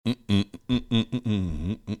Aloha.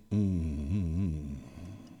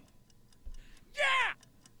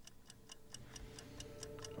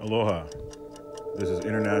 This is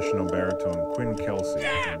international baritone Quinn Kelsey,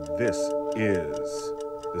 and this is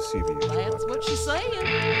the CVH That's podcast. what she's saying.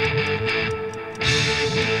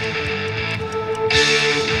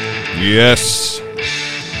 Yes.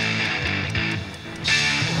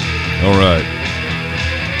 All right.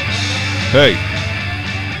 Hey.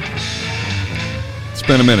 It's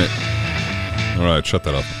been a minute. All right, shut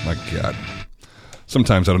that up. My God.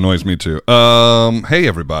 Sometimes that annoys me too. Hey,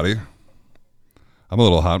 everybody. I'm a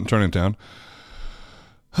little hot. I'm turning it down.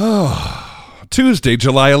 Tuesday,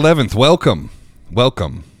 July 11th.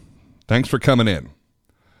 Welcome. Thanks for coming in.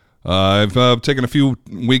 I've taken a few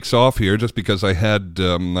weeks off here just because I had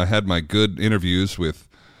my good interviews with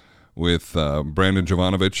Brandon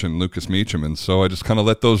Jovanovich and Lucas Meacham, and so I just kind of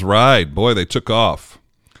let those ride. Boy, they took off.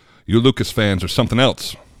 You Lucas fans are something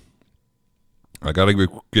else. I got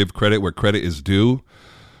to give credit where credit is due.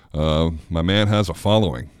 My man has a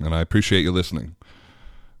following, and I appreciate you listening.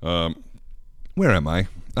 Where am I?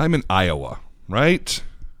 I'm in Iowa, right?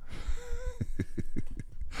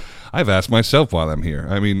 I've asked myself while I'm here.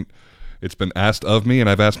 I mean, it's been asked of me, and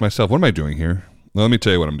I've asked myself, what am I doing here? Well, let me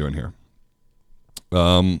tell you what I'm doing here.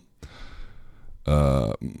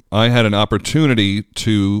 I had an opportunity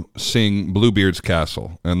to sing Bluebeard's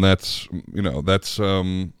Castle, and that's a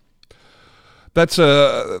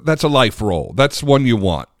life role. That's one you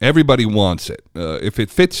want. Everybody wants it. If it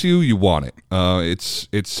fits you, you want it.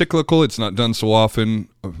 It's cyclical. It's not done so often.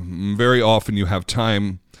 Very often you have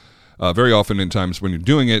time. Very often in times when you're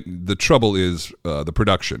doing it, the trouble is the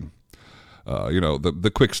production.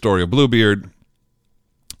 The quick story of Bluebeard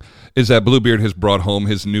is that Bluebeard has brought home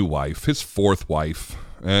his new wife, his fourth wife,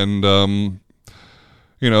 and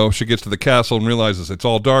she gets to the castle and realizes it's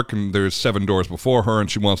all dark and there's 7 doors before her, and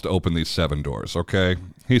she wants to open these 7 doors, okay?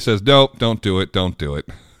 He says, nope, don't do it.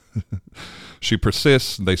 She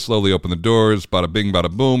persists. They slowly open the doors, bada bing, bada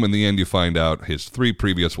boom. In the end, you find out his 3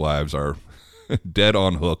 previous wives are dead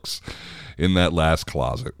on hooks in that last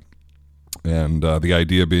closet. And the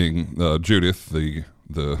idea being Judith, the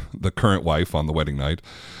current wife on the wedding night,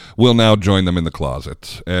 will now join them in the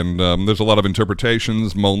closet. And there's a lot of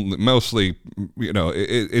interpretations, mostly,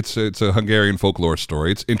 it's a Hungarian folklore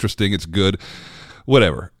story. It's interesting, it's good,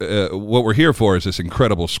 whatever. What we're here for is this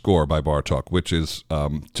incredible score by Bartók, which is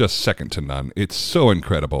just second to none. It's so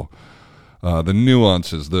incredible. The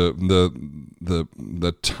nuances, the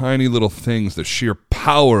tiny little things, the sheer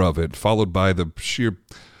power of it, followed by the sheer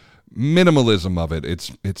minimalism of it.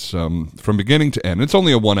 It's from beginning to end. It's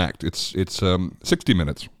only a one act. It's 60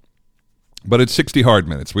 minutes, but it's 60 hard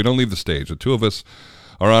minutes. We don't leave the stage. The two of us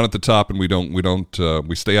are on at the top, and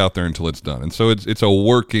we stay out there until it's done. And so it's a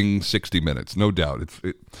working 60 minutes, no doubt. It's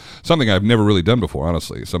something I've never really done before,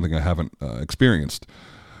 honestly. Something I haven't experienced.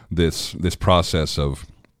 This process of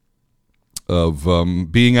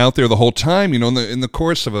being out there the whole time. In the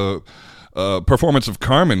course of a performance of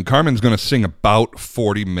Carmen's going to sing about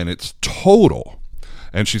 40 minutes total,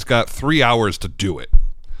 and she's got 3 hours to do it.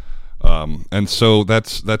 And so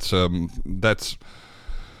that's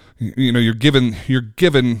you're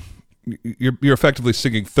effectively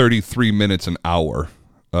singing 33 minutes an hour.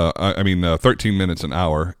 13 minutes an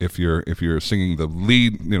hour if you're singing the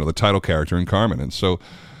lead, the title character in Carmen. And so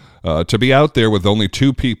to be out there with only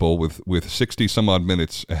 2 people with 60 some odd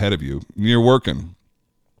minutes ahead of you, you're working.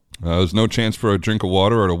 There's no chance for a drink of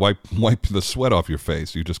water or to wipe the sweat off your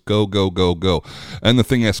face. You just go, and the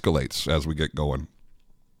thing escalates as we get going.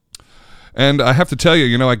 And I have to tell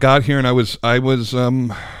you, I got here and I was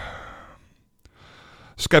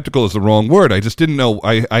skeptical is the wrong word. I just didn't know.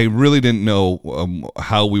 I really didn't know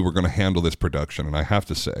how we were going to handle this production. And I have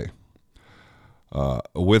to say,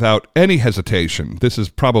 without any hesitation, this is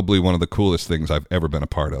probably one of the coolest things I've ever been a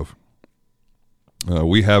part of.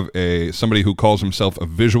 We have somebody who calls himself a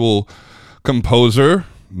visual composer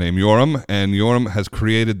named Yoram, and Yoram has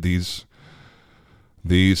created these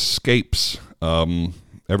scapes.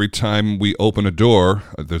 Every time we open a door,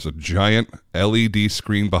 there's a giant LED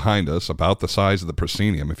screen behind us, about the size of the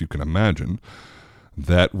proscenium, if you can imagine,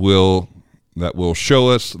 that will show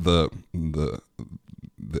us the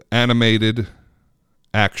animated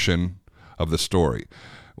action of the story.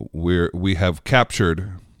 We have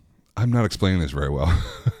captured. I'm not explaining this very well.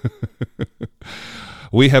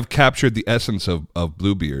 We have captured the essence of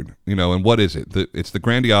Bluebeard, and what is it? It's the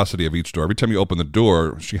grandiosity of each door. Every time you open the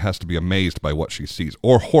door, she has to be amazed by what she sees,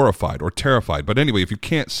 or horrified, or terrified. But anyway, if you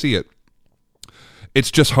can't see it, it's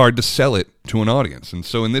just hard to sell it to an audience. And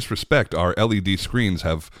so in this respect, our LED screens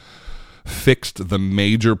have fixed the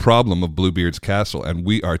major problem of Bluebeard's Castle, and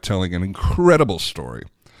we are telling an incredible story.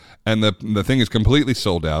 And the thing is completely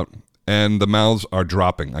sold out, and the mouths are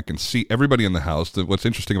dropping. I can see everybody in the house. What's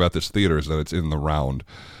interesting about this theater is that it's in the round,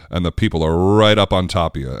 and the people are right up on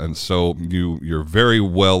top of you, and so you're very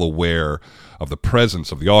well aware of the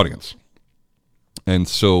presence of the audience. And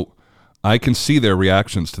so I can see their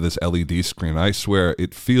reactions to this LED screen. I swear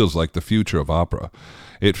it feels like the future of opera.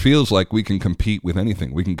 It feels like we can compete with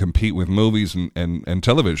anything. We can compete with movies and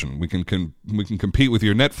television. We can compete with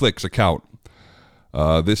your Netflix account.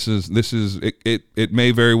 It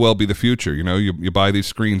may very well be the future. You know, you buy these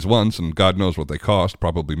screens once, and God knows what they cost,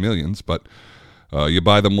 probably millions, but you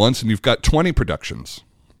buy them once and you've got 20 productions,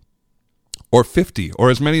 or 50,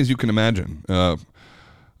 or as many as you can imagine.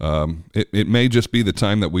 It may just be the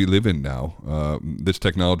time that we live in now. This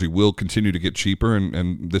technology will continue to get cheaper,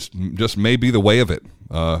 and this just may be the way of it.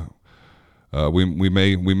 We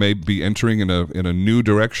may be entering in a new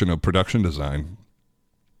direction of production design,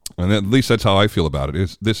 and at least that's how I feel about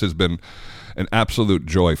it. This has been an absolute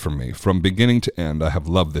joy for me from beginning to end. I have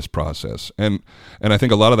loved this process, and I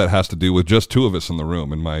think a lot of that has to do with just two of us in the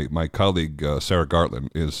room. And my colleague Sarah Gartland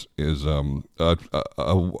is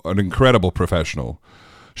an incredible professional.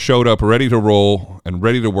 Showed up ready to roll and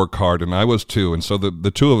ready to work hard, and I was too. And so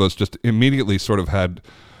the two of us just immediately sort of had,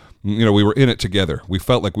 we were in it together. We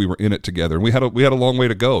felt like we were in it together, and we had a long way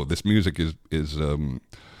to go. This music is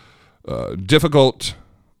difficult.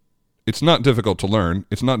 It's not difficult to learn.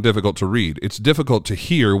 It's not difficult to read. It's difficult to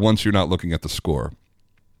hear once you're not looking at the score.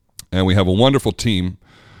 And we have a wonderful team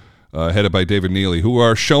headed by David Neely, who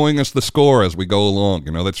are showing us the score as we go along.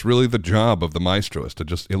 That's really the job of the maestro, is to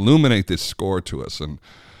just illuminate this score to us and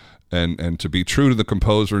to be true to the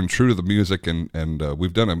composer and true to the music. And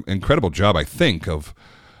we've done an incredible job, I think, of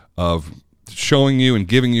showing you and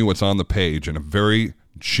giving you what's on the page in a very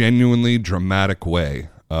genuinely dramatic way.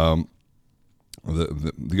 The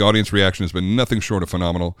audience reaction has been nothing short of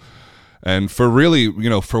phenomenal. And for really,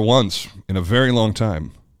 for once in a very long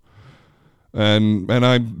time, and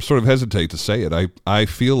I sort of hesitate to say it, I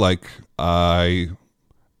feel like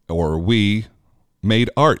we made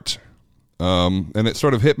art. And it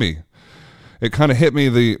sort of hit me. It kind of hit me,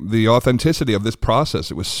 the authenticity of this process.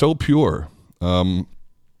 It was so pure. I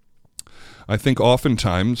think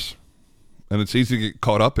oftentimes, and it's easy to get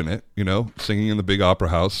caught up in it, singing in the big opera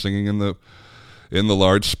house, singing in the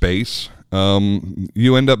large space,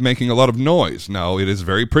 you end up making a lot of noise. Now, it is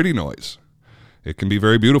very pretty noise. It can be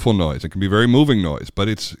very beautiful noise. It can be very moving noise, but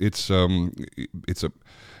it's a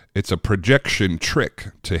projection trick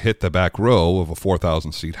to hit the back row of a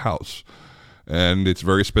 4,000 seat house, and it's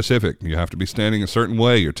very specific. You have to be standing a certain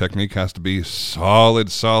way. Your technique has to be solid.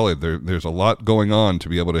 There's a lot going on to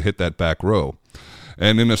be able to hit that back row.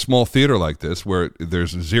 And in a small theater like this, where there's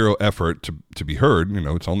zero effort to be heard,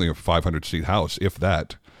 it's only a 500 seat house, if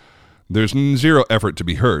that. There's zero effort to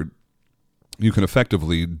be heard. You can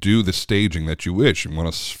effectively do the staging that you wish. You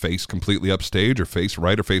want to face completely upstage, or face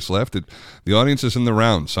right, or face left. The audience is in the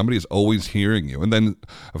round. Somebody is always hearing you. And then,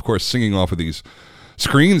 of course, singing off of these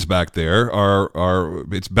screens back there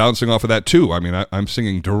it's bouncing off of that too. I mean, I'm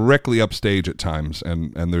singing directly upstage at times,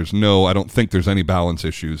 and I don't think there's any balance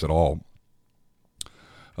issues at all.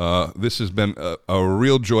 This has been a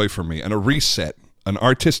real joy for me, and a reset, an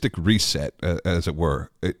artistic reset, as it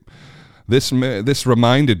were. This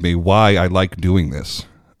reminded me why I like doing this.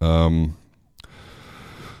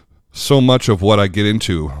 So much of what I get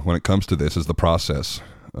into when it comes to this is the process.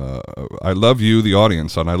 I love you, the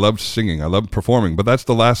audience, and I love singing. I love performing, but that's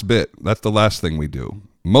the last bit. That's the last thing we do.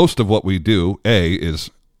 Most of what we do, is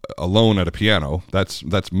alone at a piano.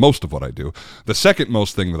 That's most of what I do. The second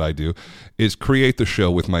most thing that I do is create the show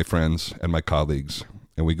with my friends and my colleagues.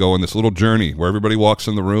 And we go on this little journey where everybody walks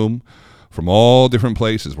in the room from all different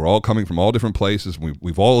places. We're all coming from all different places.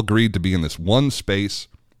 We've all agreed to be in this one space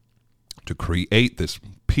to create this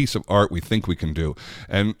piece of art we think we can do.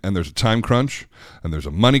 And there's a time crunch, and there's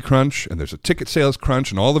a money crunch, and there's a ticket sales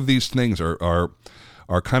crunch, and all of these things are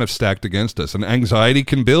kind of stacked against us. And anxiety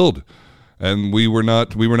can build. And we were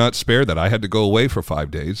not spared that. I had to go away for 5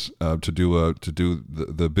 days to do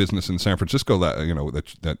the business in San Francisco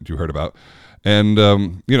that you heard about. And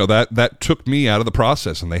that took me out of the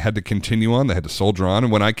process, and they had to continue on. They had to soldier on.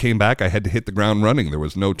 And when I came back, I had to hit the ground running. There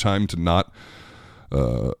was no time to not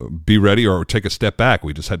be ready or take a step back.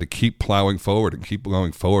 We just had to keep plowing forward and keep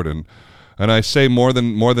going forward. And I say more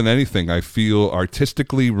than anything, I feel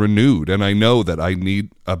artistically renewed, and I know that I need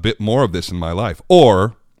a bit more of this in my life,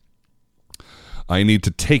 or I need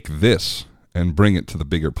to take this and bring it to the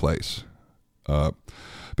bigger place.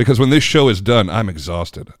 Because when this show is done, I'm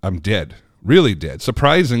exhausted. I'm dead. really dead,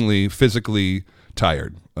 surprisingly physically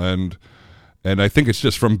tired. And I think it's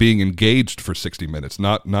just from being engaged for 60 minutes,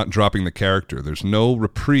 not dropping the character. There's no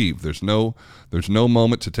reprieve. There's no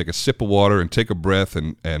moment to take a sip of water and take a breath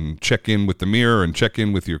and check in with the mirror and check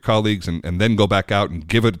in with your colleagues and then go back out and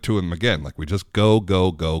give it to them again. Like we just go.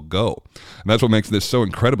 And that's what makes this so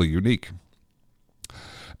incredibly unique.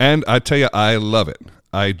 And I tell you, I love it.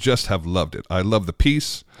 I just have loved it. I love the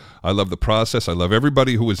piece. I love the process. I love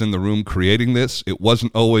everybody who was in the room creating this. It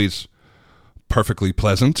wasn't always perfectly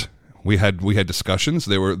pleasant. We had discussions.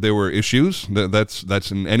 There were issues.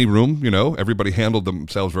 That's in any room. You know, everybody handled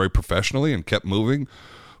themselves very professionally and kept moving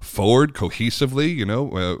forward cohesively. You know,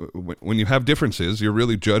 when you have differences, you're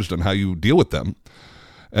really judged on how you deal with them,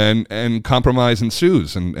 and compromise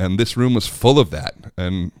ensues. And this room was full of that.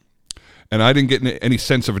 And I didn't get any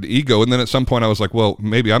sense of an ego. And then at some point I was like, well,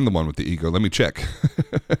 maybe I'm the one with the ego. Let me check.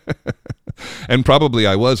 And probably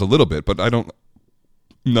I was a little bit, but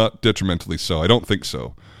not detrimentally so. I don't think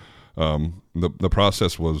so. The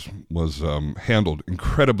process was handled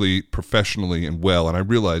incredibly professionally and well. And I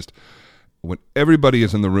realized when everybody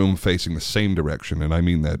is in the room facing the same direction, and I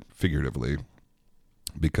mean that figuratively,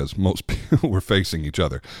 because most people were facing each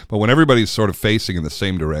other, but when everybody's sort of facing in the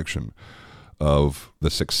same direction of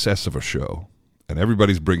the success of a show, and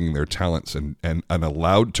everybody's bringing their talents and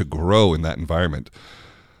allowed to grow in that environment,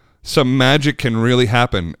 some magic can really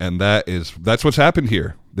happen, and that's what's happened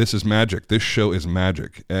here. This is magic. This show is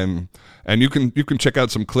magic, and you can check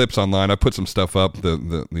out some clips online. I put some stuff up.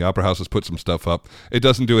 The Opera House has put some stuff up. It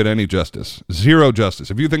doesn't do it any justice. Zero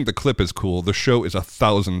justice. If you think the clip is cool, the show is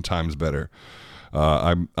 1,000 times better.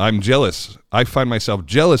 I'm jealous. I find myself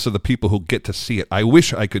jealous of the people who get to see it. I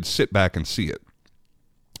wish I could sit back and see it.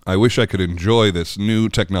 I wish I could enjoy this new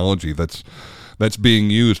technology that's being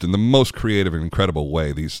used in the most creative and incredible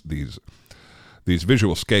way. These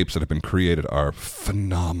visual scapes that have been created are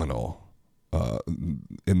phenomenal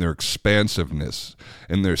in their expansiveness,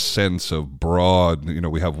 in their sense of broad. You know,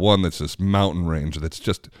 we have one that's this mountain range that's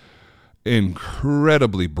just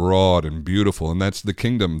incredibly broad and beautiful, and that's the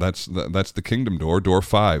kingdom. That's the kingdom door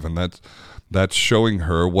 5, and that's showing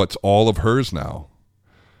her what's all of hers now.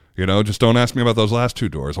 You know, just don't ask me about those last 2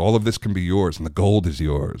 doors. All of this can be yours, and the gold is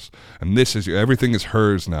yours, and everything is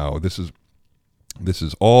hers now. This is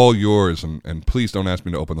all yours, and please don't ask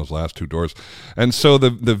me to open those last 2 doors. And so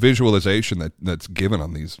the visualization that's given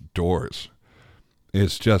on these doors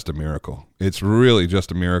is just a miracle. It's really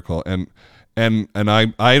just a miracle. And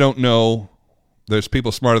I don't know. There's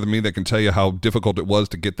people smarter than me that can tell you how difficult it was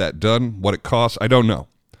to get that done, what it costs. I don't know.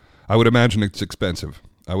 I would imagine it's expensive.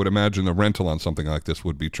 I would imagine the rental on something like this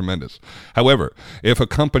would be tremendous. However, if a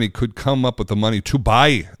company could come up with the money to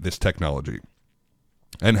buy this technology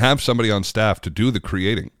and have somebody on staff to do the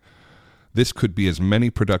creating, this could be as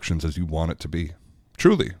many productions as you want it to be.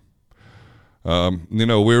 Truly. You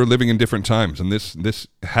know, we're living in different times, and this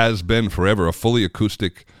has been forever a fully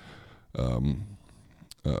acoustic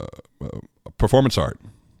performance art.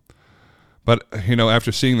 But, you know,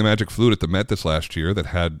 after seeing the Magic Flute at the Met this last year that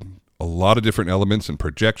had a lot of different elements and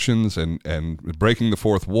projections and breaking the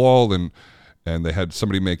fourth wall, and they had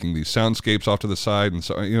somebody making these soundscapes off to the side, and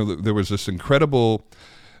so, you know, there was this incredible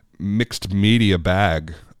mixed media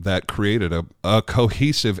bag that created a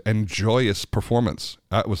cohesive and joyous performance.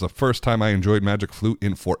 That was the first time I enjoyed Magic Flute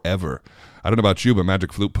in forever. I don't know about you, but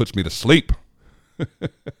Magic Flute puts me to sleep.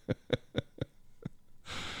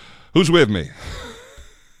 Who's with me?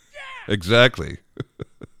 Yeah! Exactly.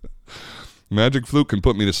 Magic Flute can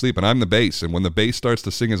put me to sleep, and I'm the bass. And when the bass starts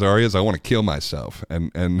to sing his arias, I want to kill myself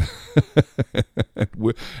and and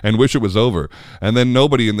wish it was over. And then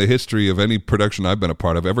nobody in the history of any production I've been a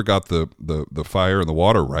part of ever got the fire and the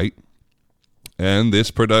water right. And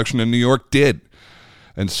this production in New York did.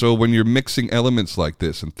 And so when you're mixing elements like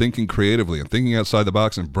this and thinking creatively and thinking outside the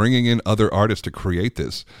box and bringing in other artists to create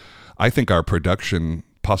this, I think our production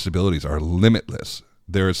possibilities are limitless.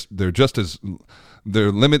 They're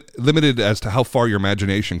limited as to how far your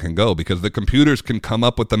imagination can go, because the computers can come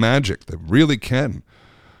up with the magic. They really can.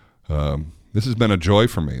 This has been a joy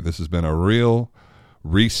for me. This has been a real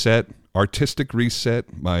reset, artistic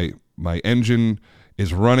reset. My engine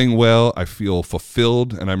is running well. I feel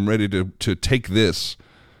fulfilled, and I'm ready to take this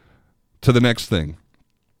to the next thing.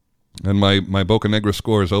 And my Boca Negra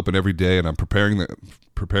score is open every day, and I'm preparing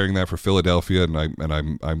that for Philadelphia,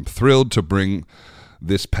 and I'm thrilled to bring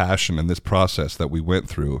this passion and this process that we went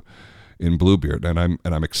through in Bluebeard, and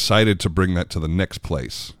I'm excited to bring that to the next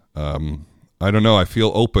place. I don't know. I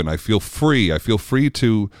feel open. I feel free. I feel free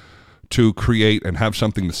to create and have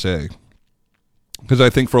something to say, because I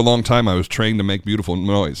think for a long time I was trained to make beautiful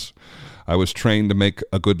noise. I was trained to make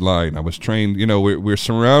a good line. I was trained, we're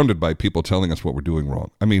surrounded by people telling us what we're doing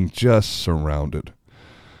wrong. I mean, just surrounded.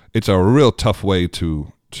 It's a real tough way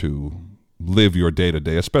to live your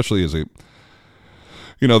day-to-day, especially as the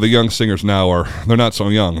young singers now they're not so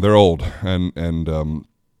young, they're old. And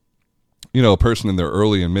a person in their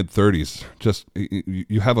early and mid-30s, just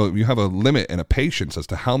you have a limit and a patience as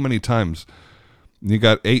to how many times you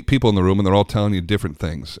got 8 people in the room and they're all telling you different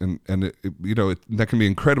things, and that can be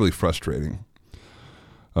incredibly frustrating.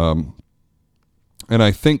 And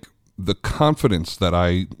I think the confidence that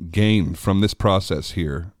I gained from this process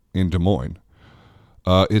here in Des Moines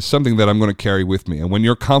is something that I'm going to carry with me. And when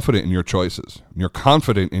you're confident in your choices, and you're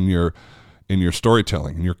confident in your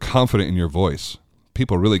storytelling, and you're confident in your voice,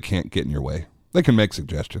 people really can't get in your way. They can make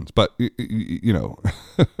suggestions, but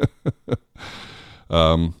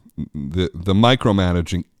the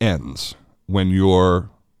micromanaging ends when you're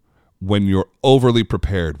overly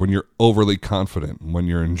prepared, when you're overly confident, when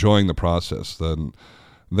you're enjoying the process. Then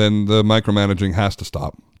the micromanaging has to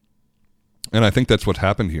stop. And I think that's what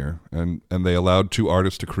happened here. And they allowed 2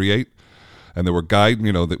 artists to create, and they were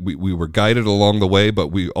that we were guided along the way, but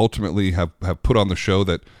we ultimately have put on the show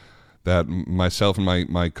that myself and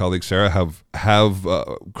my colleague Sarah have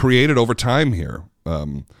created over time here.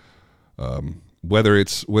 Whether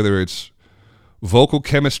it's vocal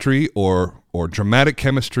chemistry or dramatic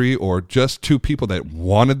chemistry, or just 2 people that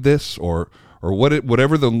wanted this, or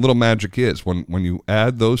whatever the little magic is, when you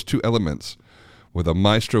add those 2 elements, with a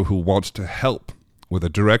maestro who wants to help, with a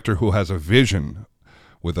director who has a vision,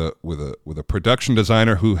 with a production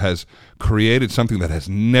designer who has created something that has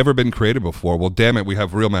never been created before, well, damn it, we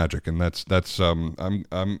have real magic, and that's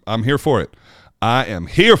I'm here for it. I am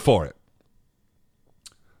here for it.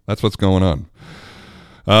 That's what's going on.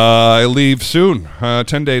 I leave soon.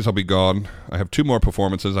 10 days I'll be gone. I have 2 more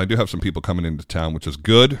performances. I do have some people coming into town, which is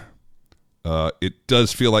good. It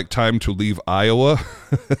does feel like time to leave Iowa.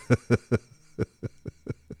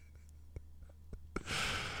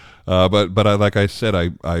 But like I said,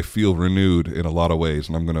 I feel renewed in a lot of ways,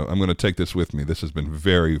 and I'm gonna take this with me. This has been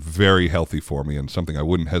very, very healthy for me, and something I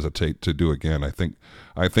wouldn't hesitate to do again. I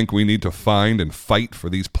think we need to find and fight for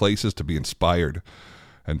these places to be inspired,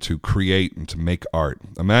 and to create and to make art.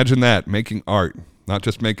 Imagine that, making art, not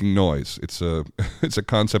just making noise. It's a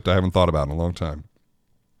concept I haven't thought about in a long time.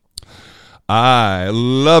 I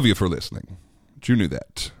love you for listening. You knew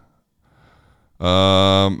that.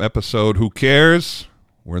 Episode Who Cares?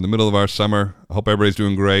 We're in the middle of our summer. I hope everybody's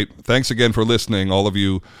doing great. Thanks again for listening, all of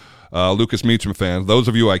you Lucas Meacham fans. Those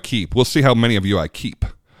of you I keep. We'll see how many of you I keep.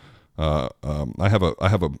 I have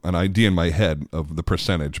an idea in my head of the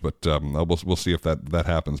percentage, but we'll see if that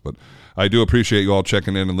happens. But I do appreciate you all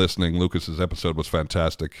checking in and listening. Lucas's episode was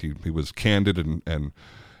fantastic. He was candid and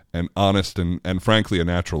honest and frankly a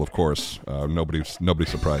natural. Of course, nobody's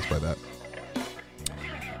surprised by that.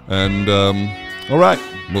 And all right,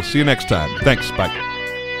 we'll see you next time. Thanks. Bye.